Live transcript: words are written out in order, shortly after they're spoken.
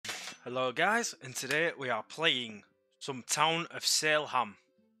Hello guys, and today we are playing some Town of SailHam.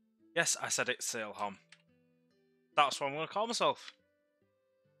 Yes, I said it's SailHam. That's what I'm going to call myself.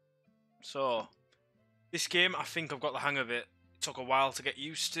 So, this game, I think I've got the hang of it. It took a while to get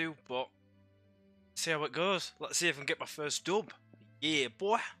used to, but see how it goes. Let's see if I can get my first dub. Yeah,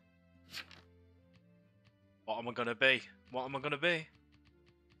 boy. What am I going to be? What am I going to be?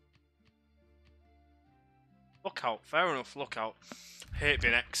 Lookout. Fair enough, lookout. Hate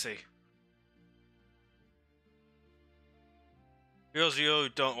being Exy. For those of you who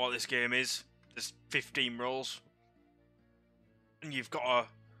don't know what this game is, there's 15 roles. And you've got to...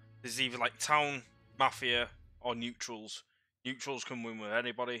 There's either like town, mafia, or neutrals. Neutrals can win with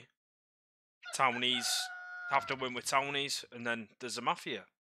anybody. Townies have to win with townies. And then there's a mafia.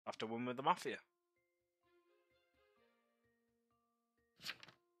 Have to win with the mafia.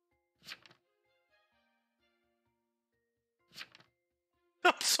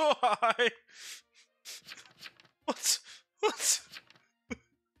 I'm so high! What? What?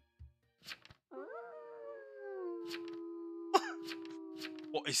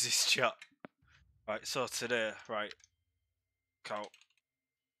 What is this chat? Right, so today, right. Count.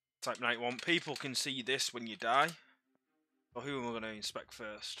 Type 91. People can see this when you die. So who am I going to inspect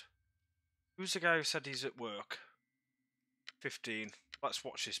first? Who's the guy who said he's at work? 15. Let's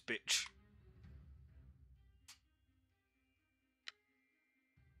watch this bitch.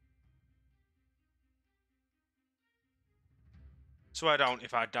 Swear down,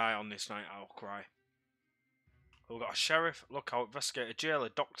 if I die on this night, I'll cry. We've got a sheriff, lookout, investigator, jailer,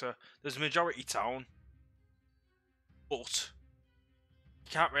 doctor. There's a majority town. But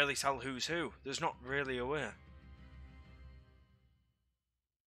you can't really tell who's who. There's not really a way.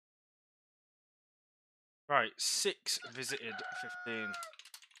 Right, 6 visited, 15.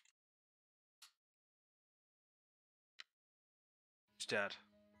 He's dead.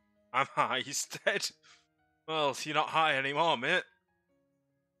 I'm high, he's dead. Well, you're not high anymore, mate.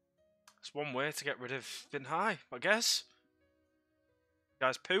 It's one way to get rid of being high, I guess.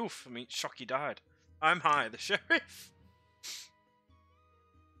 Guy's poof. I mean, shock he died. I'm high, the sheriff.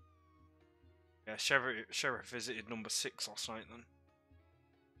 Yeah, sheriff visited number 6 last night then.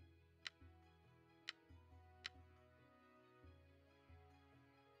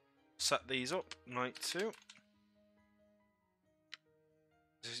 Set these up. Night 2.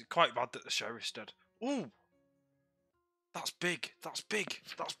 This is quite bad that the sheriff's dead. Ooh! That's big. That's big.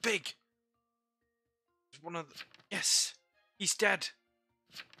 That's big. There's one of the... Yes! He's dead.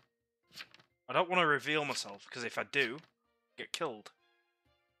 I don't want to reveal myself, because if I do, I get killed.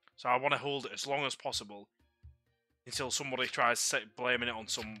 So I want to hold it as long as possible until somebody tries blaming it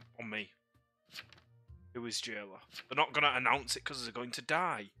on me. Who is jailer? They're not going to announce it because they're going to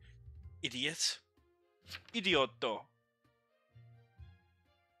die. Idiot. Idiotto.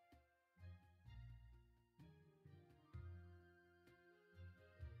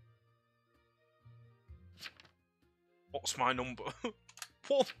 What's my number?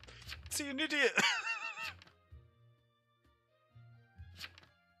 What? Is he an idiot?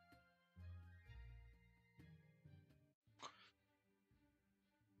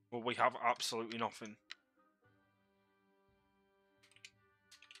 Well, we have absolutely nothing.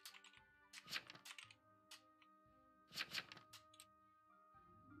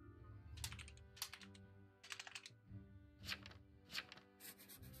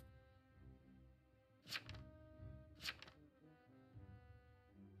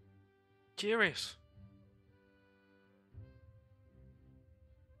 Curious.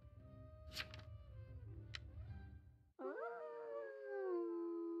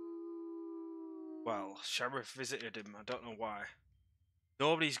 Well, sheriff visited him. I don't know why.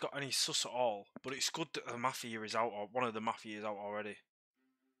 Nobody's got any sus at all, but it's good that the mafia is out, or one of the mafia is out already.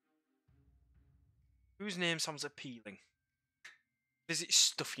 Whose name sounds appealing? Visit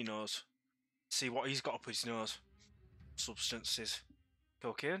Stuffy Nose. See what he's got up his nose. Substances.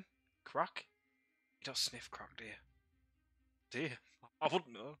 Cocaine? Crack? You don't sniff crack, do you? Do you? I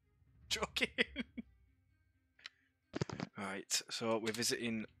wouldn't know. Joking. Right, so we're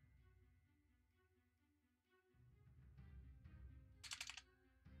visiting...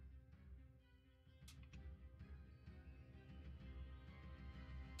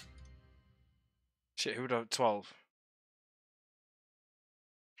 Shit, who'd have 12?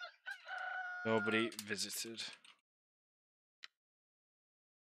 Nobody visited.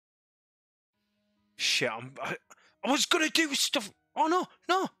 Shit, I was gonna do stuff. Oh no,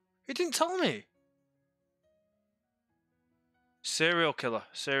 no, he didn't tell me. Serial killer,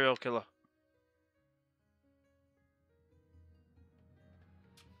 serial killer.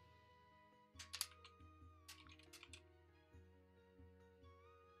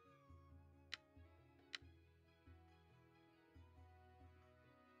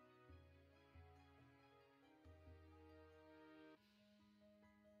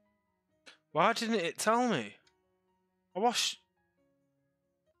 Why didn't it tell me? I watched...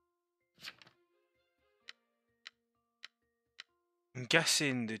 I'm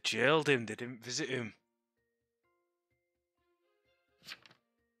guessing they jailed him, they didn't visit him.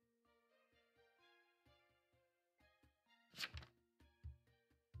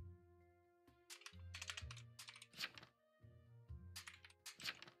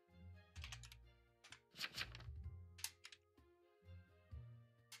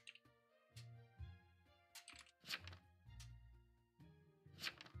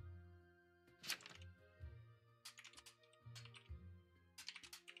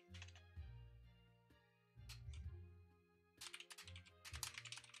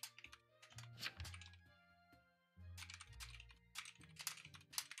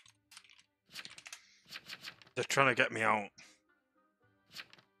 They're trying to get me out.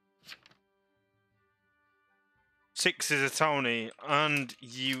 6 is a townie, and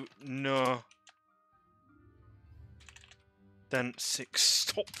you know. Then 6,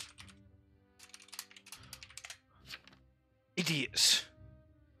 stop. Idiots.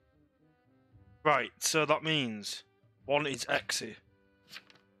 Right, so that means 1 is Exy.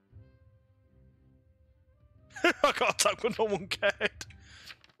 I got attacked when no one cared.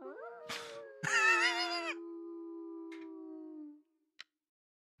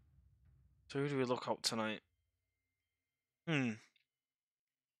 So who do we look out tonight? Well,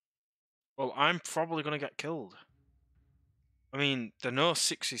 I'm probably going to get killed. I mean, there are no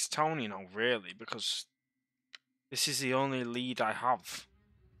 6's townie now, really, because this is the only lead I have.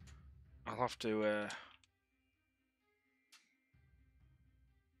 I'll have to...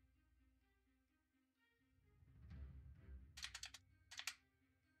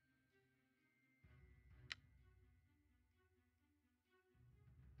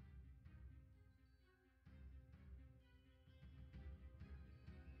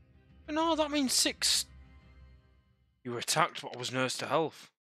 No, that means 6. You were attacked, but I was nursed to health.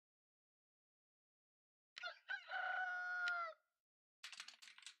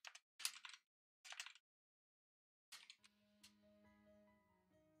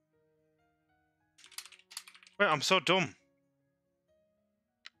 Wait, I'm so dumb.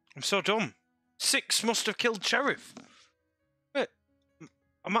 I'm so dumb. 6 must have killed Sheriff. Wait,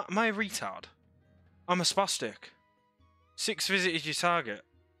 am I a retard? I'm a spastic. 6 visited your target.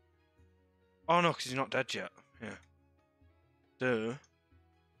 Oh no, because he's not dead yet. Yeah. Duh.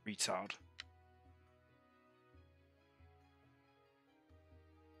 Retard.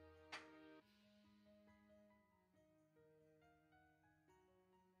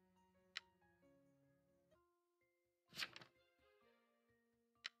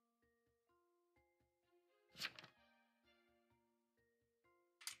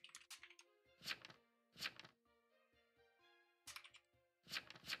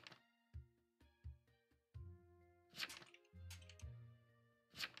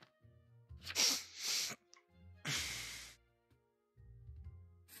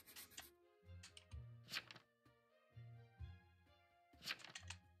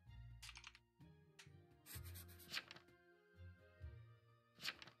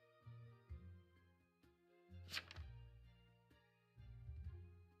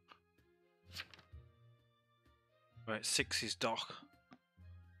 Right, 6 is Doc.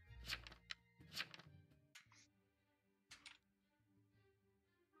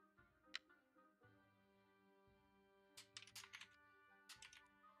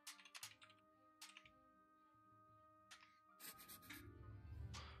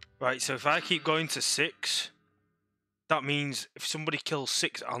 Right, so if I keep going to 6, that means if somebody kills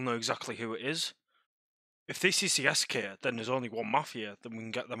 6, I'll know exactly who it is. If this is the SK, then there's only 1 Mafia, then we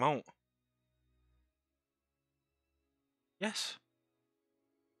can get them out. Yes.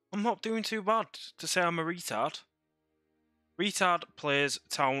 I'm not doing too bad to say I'm a retard. Retard plays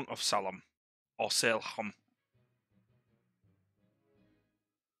Town of SailHam. Or SailHam.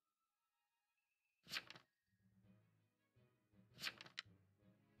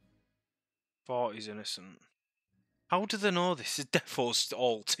 Is innocent. How do they know this is Defo's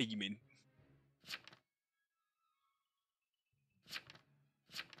all teaming?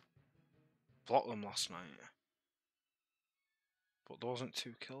 Blocked them last night. But there wasn't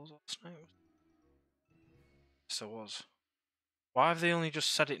 2 kills last night. Yes, there was. Why have they only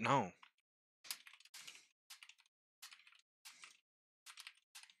just said it now?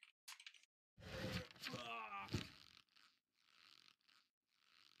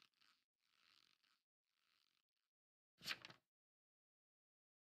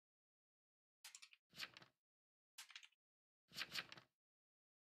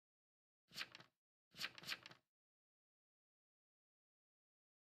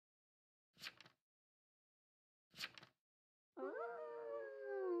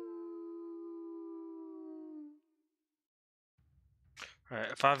 Right,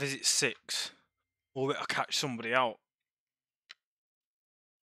 if I visit 6, we'll be able to catch somebody out.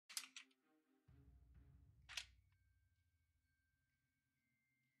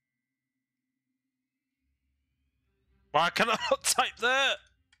 Why can I not type there?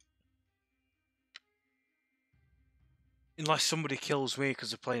 Unless somebody kills me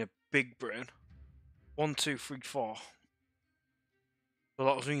because they're playing a big brain. 1, 2, 3, 4. So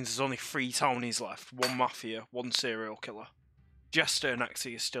that means there's only 3 townies left. 1 mafia, 1 serial killer. Jester and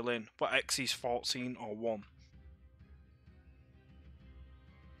Exy are still in, but Exy's 14 or 1.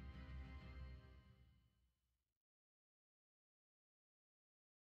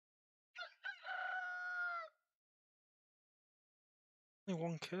 Only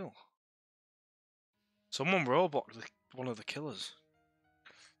 1 kill. Someone roadblocked one of the killers.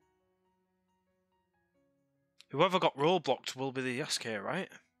 Whoever got roadblocked will be the SK, right?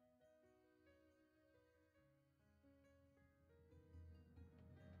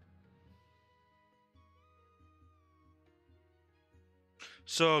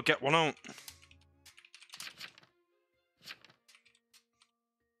 So, get one out.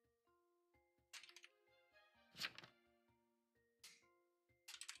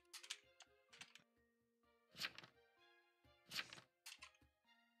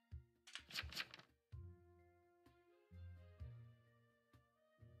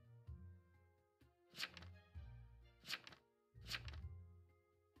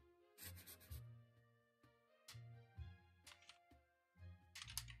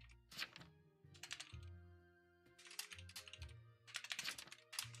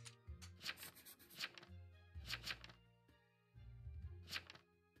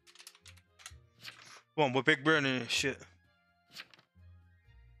 Come on, we're big braining this shit.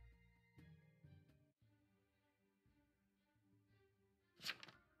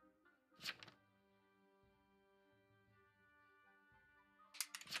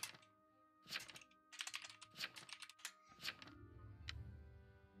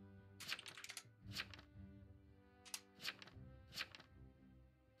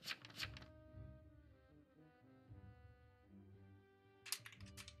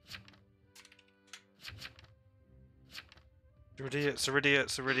 They're idiots, they're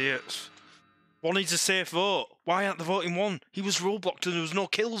idiots, they're idiots. One needs a safe vote. Why aren't they voting 1? He was roadblocked and there was no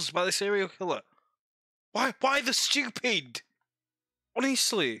kills by the serial killer. Why the stupid?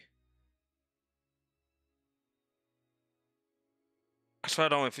 Honestly. I swear I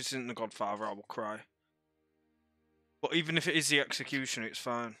don't know if it's in The Godfather, I will cry. But even if it is the execution, it's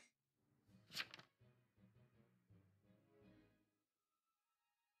fine.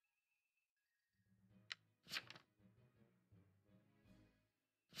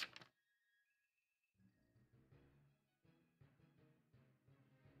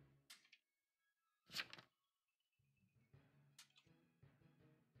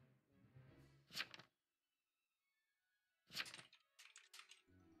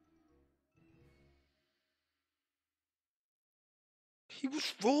 He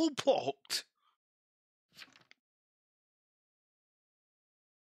was roadblocked.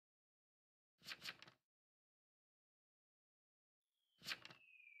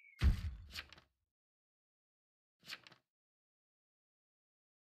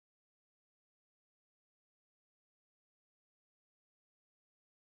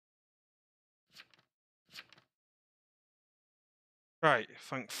 Right,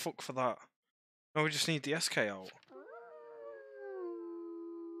 thank fuck for that. Now we just need the SK out.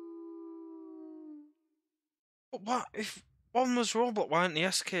 But what? If one was robot, why didn't the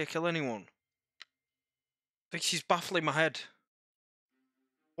SK kill anyone? This is baffling my head.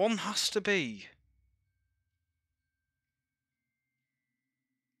 One has to be.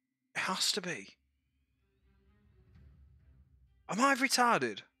 It has to be. Am I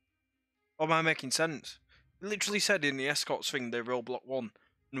retarded? Or am I making sense? It literally said in the escorts thing they roadblock 1, and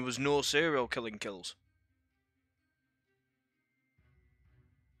there was no serial killing kills.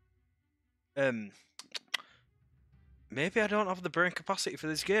 Maybe I don't have the brain capacity for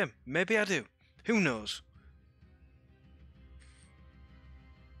this game. Maybe I do. Who knows?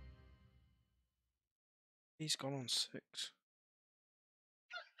 He's gone on 6.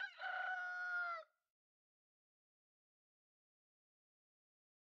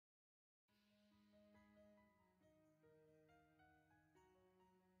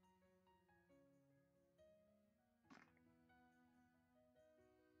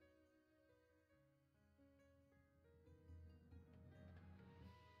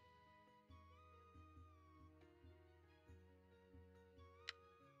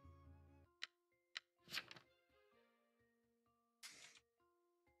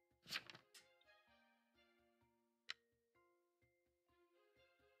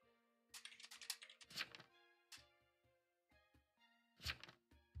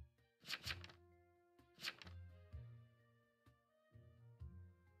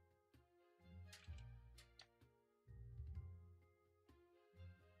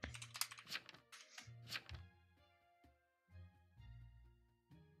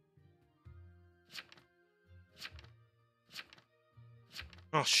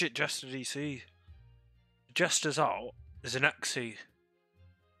 Oh shit, Jester DC. Jester's out. There's an XE.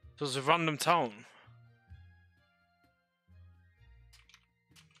 So there's a random town.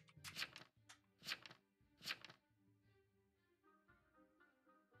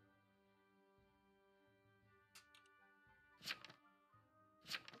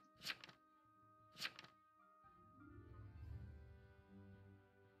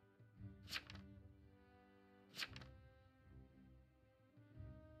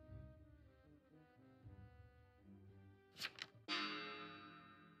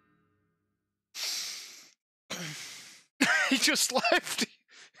 He just left.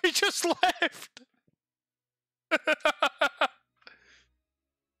 He just left.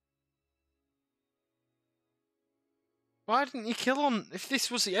 Why didn't you kill on? If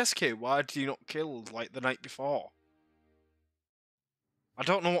this was the SK, why did you not kill like the night before? I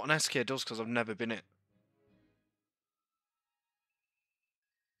don't know what an SK does because I've never been it.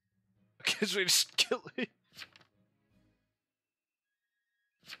 I guess we just kill it.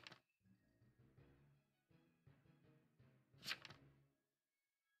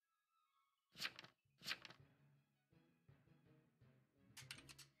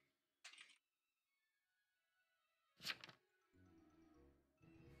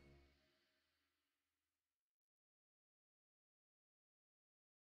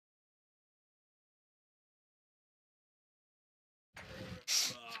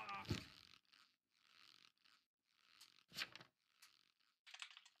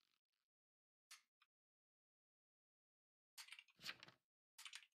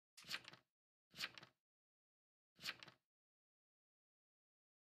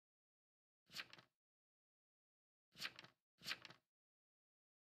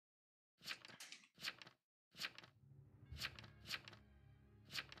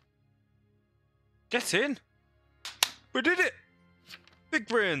 Get in! We did it! Big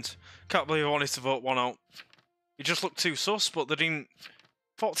brains! Can't believe I wanted to vote one out. He just looked too sus, but they didn't.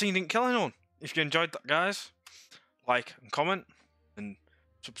 14 didn't kill anyone. If you enjoyed that, guys, like and comment and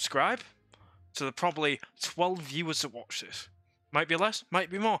subscribe. So there are probably 12 viewers that watch this. Might be less, might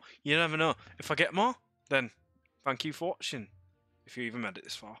be more. You never know. If I get more, then thank you for watching. If you even made it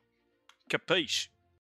this far. Capiche?